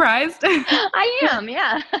 You're surprised? I am,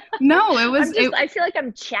 yeah. No, it was. I feel like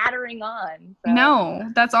I'm chattering on. So. No,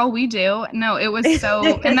 that's all we do. No, it was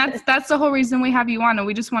so, and that's the whole reason we have you on. And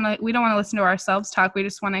we don't want to listen to ourselves talk. We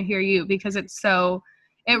just want to hear you because it's so.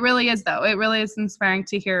 It really is, though. It really is inspiring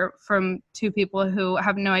to hear from two people who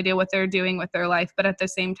have no idea what they're doing with their life, but at the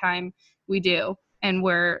same time, we do, and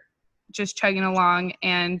we're just chugging along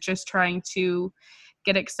and just trying to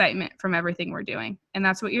get excitement from everything we're doing, and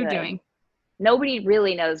that's what you're doing. Nobody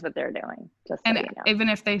really knows what they're doing, just so you know. Even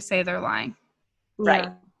if they say they're lying, right?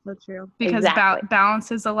 Yeah, that's true. Because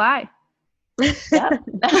balance is a lie. Yep.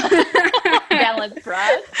 Balance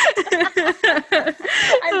broad.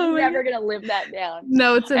 I'm never gonna live that down.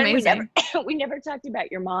 No, it's amazing. And we never talked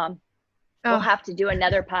about your mom. We'll have to do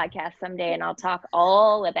another podcast someday, and I'll talk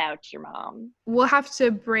all about your mom. We'll have to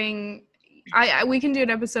bring. We can do an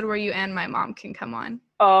episode where you and my mom can come on.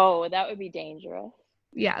 Oh, that would be dangerous.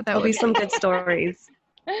 Yeah, that'll be some good stories.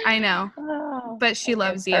 I know, but she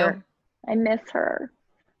loves you. I miss her.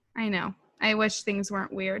 I know. I wish things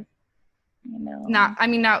weren't weird. I know.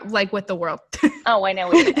 Not like with the world. Oh, I know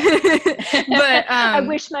what you mean. But I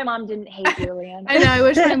wish my mom didn't hate you, Leanne. I know. I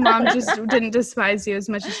wish my mom just didn't despise you as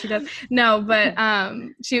much as she does. No, but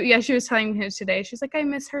she was telling me today. She's like, I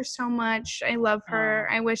miss her so much. I love her.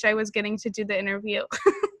 I wish I was getting to do the interview.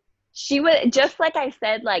 She was, just like I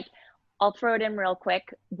said, like, I'll throw it in real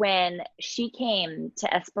quick. When she came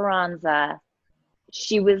to Esperanza,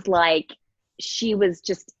 she was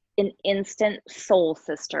just an instant soul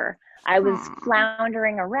sister. I was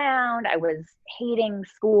floundering around. I was hating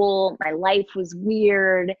school. My life was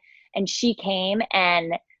weird. And she came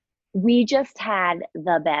and we just had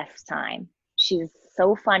the best time. She's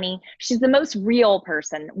so funny. She's the most real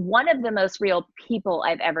person. One of the most real people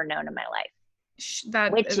I've ever known in my life.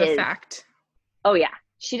 That is a fact. Oh, yeah.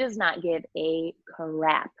 She does not give a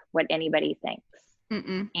crap what anybody thinks.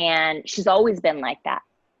 Mm-mm. And she's always been like that.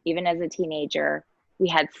 Even as a teenager, we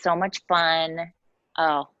had so much fun.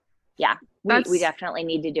 Oh, yeah, we definitely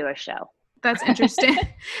need to do a show. That's interesting.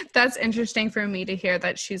 That's interesting for me to hear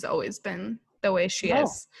that she's always been the way she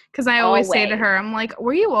is. Because I always say to her, I'm like,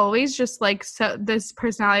 were you always just like this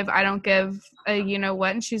personality of I don't give a you know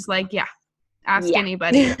what? And she's like, yeah, ask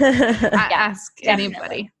anybody. Ask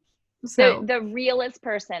anybody. So the realest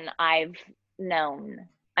person I've known,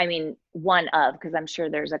 I mean, one of, because I'm sure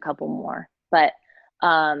there's a couple more, but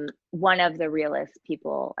one of the realest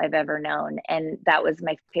people I've ever known. And that was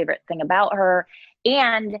my favorite thing about her.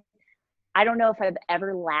 And I don't know if I've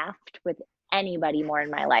ever laughed with anybody more in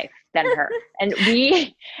my life than her. And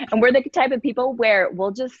we're the type of people where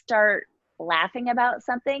we'll just start laughing about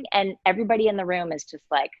something and everybody in the room is just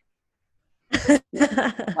like,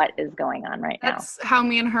 what is going on right now? That's how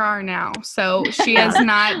me and her are now. So she has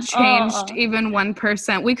not changed even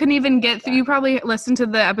 1%. We couldn't even get through. You probably listened to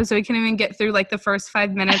the episode. We couldn't even get through like the first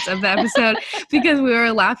 5 minutes of the episode because we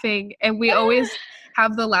were laughing. And we always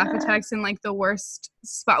have the laugh attacks in like the worst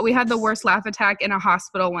spot. We had the worst laugh attack in a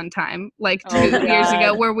hospital one time, like 2 years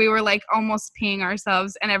ago, where we were like almost peeing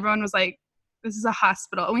ourselves and everyone was like, this is a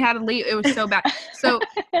hospital. And we had to leave. It was so bad. So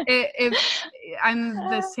I'm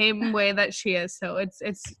the same way that she is. So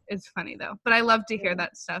it's funny though. But I love to hear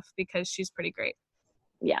that stuff because she's pretty great.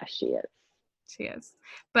 Yeah, she is. She is.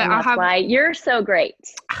 But and that's why you're so great.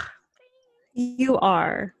 You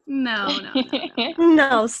are. No.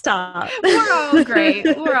 No, stop. We're all great.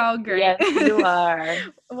 We're all great. Yes, you are.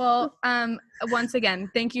 Well, once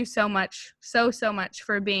again, thank you so much. So much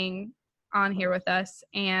for being on here with us.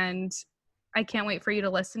 And I can't wait for you to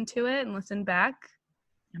listen to it and listen back.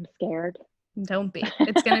 I'm scared. Don't be.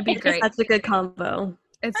 It's going to be great. That's a good combo.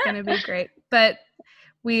 It's going to be great. But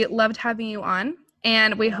we loved having you on,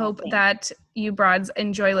 and we hope that you broads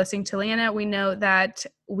enjoy listening to Leanna. We know that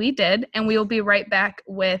we did, and we will be right back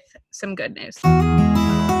with some good news.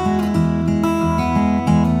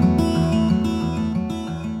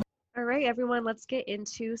 All right, everyone, let's get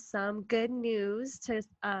into some good news to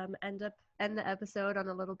end up end the episode on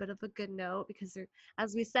a little bit of a good note because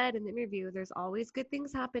as we said in the interview, there's always good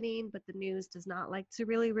things happening, but the news does not like to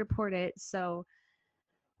really report it. So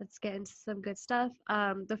let's get into some good stuff.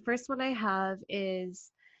 The first one I have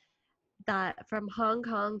is that from Hong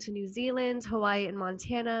Kong to New Zealand, Hawaii, and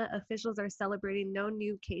Montana, officials are celebrating no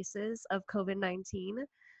new cases of COVID-19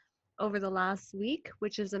 over the last week,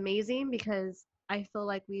 which is amazing because I feel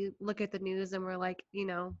like we look at the news and we're like,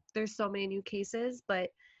 there's so many new cases, but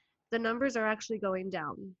the numbers are actually going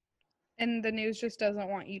down. And the news just doesn't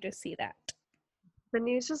want you to see that. The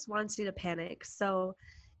news just wants you to panic. So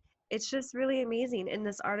it's just really amazing. In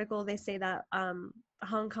this article, they say that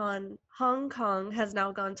Hong Kong has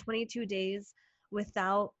now gone 22 days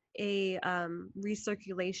without a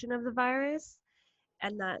recirculation of the virus,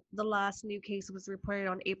 and that the last new case was reported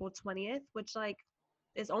on April 20th, which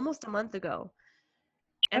is almost a month ago.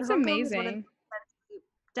 And That's Hong amazing. Kong is one of the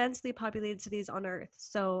densely populated cities on Earth.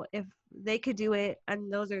 So if they could do it,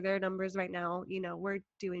 and those are their numbers right now, we're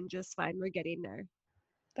doing just fine. We're getting there.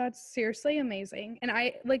 That's seriously amazing. And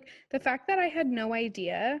I the fact that I had no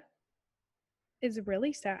idea is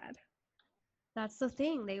really sad. That's the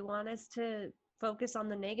thing. They want us to focus on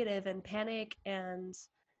the negative and panic, and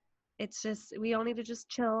it's just, we all need to just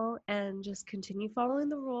chill and just continue following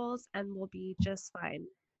the rules and we'll be just fine.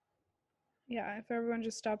 Yeah, if everyone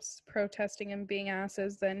just stops protesting and being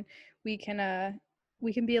asses, then we can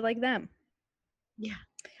be like them. Yeah.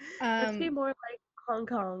 Let's be more like Hong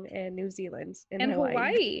Kong and New Zealand and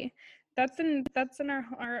Hawaii. That's in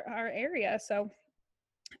our area. So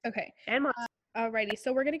okay. And alrighty,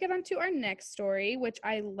 so we're gonna get on to our next story, which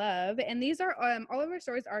I love, and these are all of our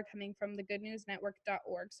stories are coming from the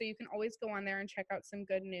goodnewsnetwork.org, so you can always go on there and check out some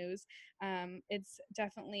good news.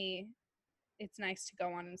 It's nice to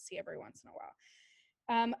go on and see every once in a while.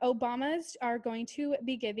 Obamas are going to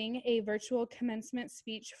be giving a virtual commencement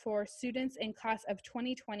speech for students in class of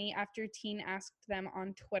 2020 after teen asked them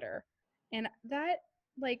on Twitter. And that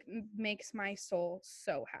makes my soul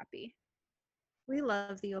so happy. We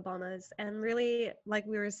love the Obamas, and really, like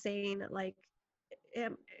we were saying, I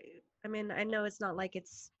know it's not like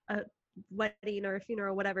it's a wedding or a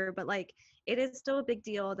funeral or whatever, but it is still a big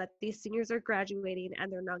deal that these seniors are graduating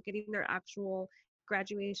and they're not getting their actual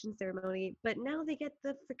graduation ceremony, but now they get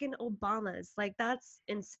the freaking Obamas. That's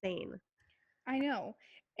insane. I know.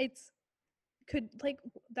 That's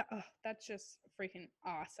just freaking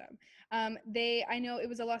awesome. I know it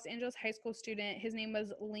was a Los Angeles high school student. His name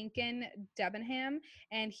was Lincoln Debenham,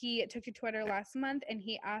 and he took to Twitter last month and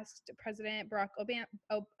he asked President Barack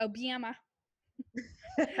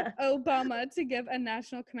Obama to give a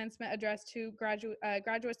national commencement address to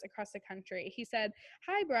graduates across the country. He said,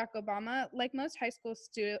 "Hi, Barack Obama. Like most high school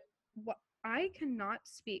students," I cannot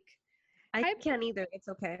speak. I can't either. It's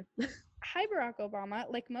okay. Hi, Barack Obama.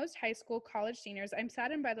 Like most high school, college seniors, I'm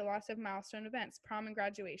saddened by the loss of milestone events, prom and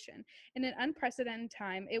graduation. In an unprecedented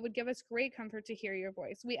time, it would give us great comfort to hear your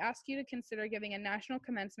voice. We ask you to consider giving a national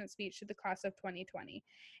commencement speech to the class of 2020.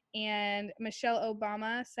 And Michelle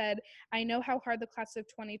Obama said, I know how hard the class of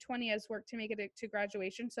 2020 has worked to make it to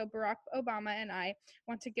graduation, so Barack Obama and I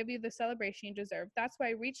want to give you the celebration you deserve. That's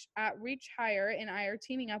why Reach Higher and I are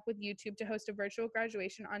teaming up with YouTube to host a virtual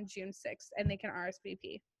graduation on June 6th, and they can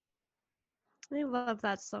RSVP. I love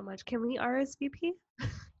that so much. Can we RSVP?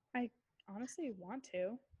 I honestly want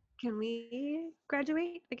to. Can we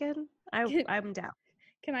graduate again? I'm down.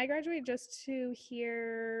 Can I graduate just to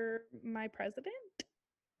hear my president?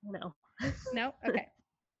 No. No? Okay.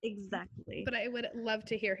 Exactly. But I would love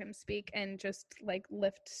to hear him speak and just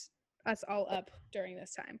lift us all up during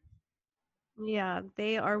this time. Yeah,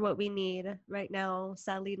 they are what we need right now.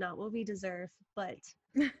 Sadly, not what we deserve, but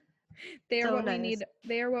they are what we need.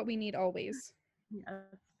 They are what we need always.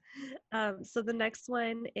 Yeah. So the next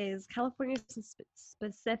one is California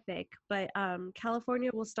specific, but California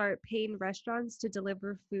will start paying restaurants to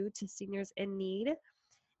deliver food to seniors in need.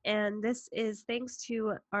 And this is thanks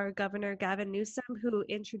to our Governor Gavin Newsom, who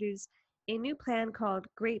introduced a new plan called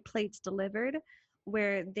Great Plates Delivered,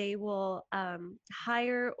 where they will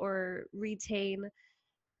hire or retain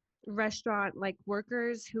restaurant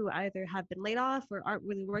workers who either have been laid off or aren't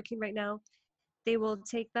really working right now. They will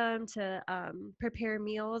take them to prepare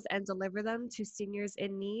meals and deliver them to seniors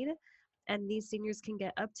in need. And these seniors can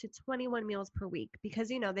get up to 21 meals per week because,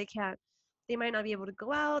 they might not be able to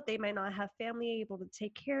go out. They might not have family able to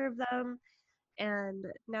take care of them. And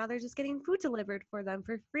now they're just getting food delivered for them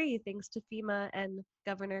for free, thanks to FEMA and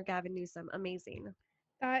Governor Gavin Newsom. Amazing.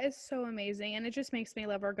 That is so amazing. And it just makes me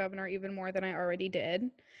love our governor even more than I already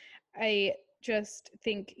did. I just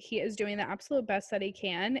think he is doing the absolute best that he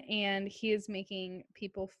can, and he is making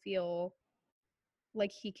people feel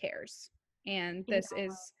like he cares. And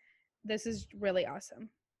this is really awesome.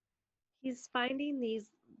 He's finding these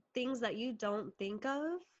things that you don't think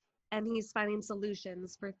of, and he's finding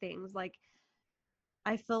solutions for things. Like,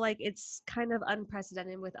 I feel like it's kind of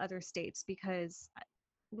unprecedented with other states, because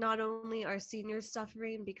not only are seniors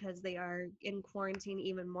suffering because they are in quarantine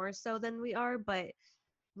even more so than we are, but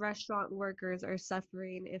restaurant workers are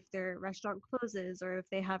suffering if their restaurant closes or if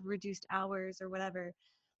they have reduced hours or whatever.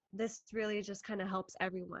 This really just kind of helps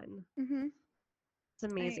everyone. Mm-hmm. It's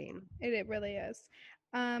amazing. It really is.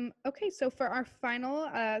 Okay, so for our final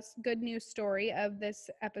good news story of this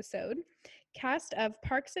episode, cast of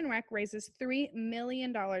Parks and Rec raises $3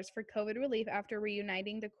 million for COVID relief after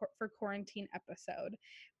reuniting the for quarantine episode.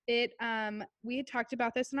 We had talked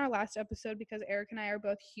about this in our last episode because Eric and I are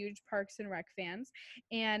both huge Parks and Rec fans,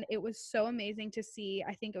 and it was so amazing to see.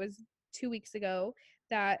 I think it was 2 weeks ago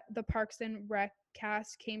that the Parks and Rec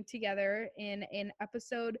cast came together in an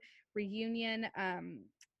episode reunion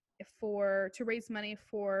to raise money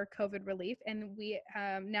for COVID relief, and we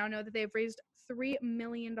now know that they've raised $3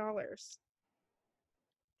 million. $3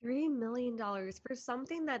 million for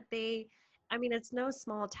something that it's no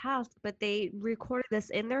small task, but they recorded this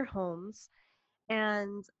in their homes,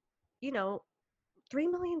 and $3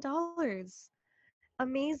 million.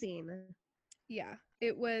 Amazing. Yeah,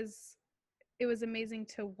 it was amazing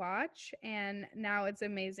to watch, and now it's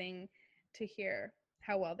amazing to hear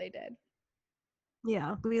how well they did.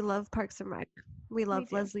 Yeah, we love Parks and Rec. We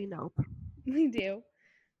love Leslie Knope. We do.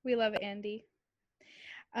 We love Andy.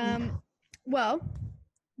 Well,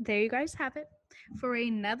 there you guys have it for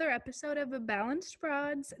another episode of A Balanced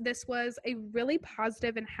Broads. This was a really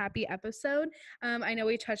positive and happy episode. I know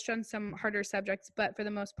we touched on some harder subjects, but for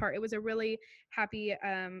the most part, it was a really happy,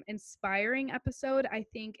 inspiring episode. I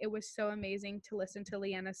think it was so amazing to listen to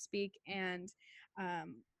Leanna speak and,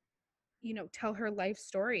 tell her life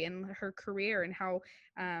story and her career and how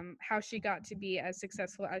she got to be as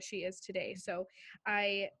successful as she is today. So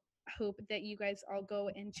I hope that you guys all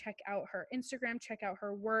go and check out her Instagram, check out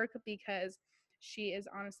her work, because she is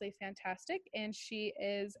honestly fantastic, and she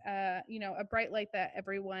is a bright light that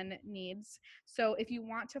everyone needs. So if you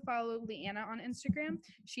want to follow Leanna on Instagram,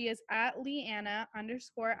 she is at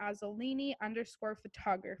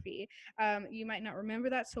Leanna_Azzolini_photography. You might not remember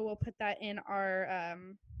that, so we'll put that in our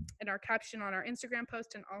caption on our Instagram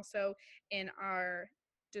post, and also in our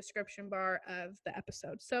description bar of the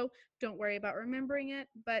episode. So don't worry about remembering it,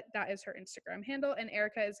 but that is her Instagram handle, and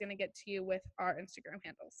Erica is going to get to you with our Instagram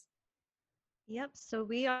handles. Yep. So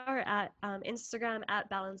we are at Instagram at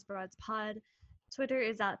Balanced Broads Pod. Twitter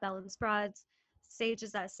is at Balanced Broads. Sage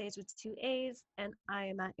is at Sage with 2 A's, and I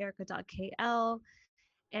am at Erica.KL.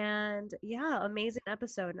 And yeah, amazing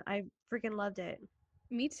episode. I freaking loved it.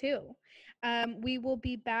 Me too. We will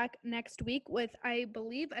be back next week with, I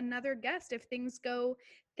believe, another guest. If things go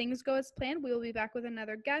as planned, we will be back with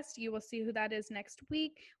another guest. You will see who that is next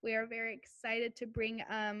week. We are very excited to bring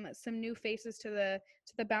some new faces to the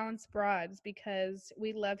Balanced Broads, because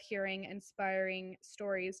we love hearing inspiring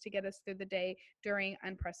stories to get us through the day during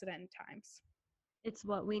unprecedented times. It's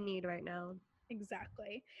what we need right now.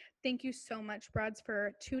 Exactly. Thank you so much, Broads,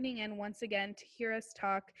 for tuning in once again to hear us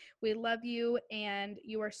talk. We love you, and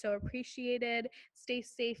you are so appreciated. Stay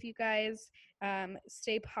safe, you guys.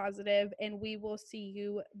 Stay positive, and we will see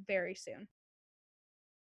you very soon.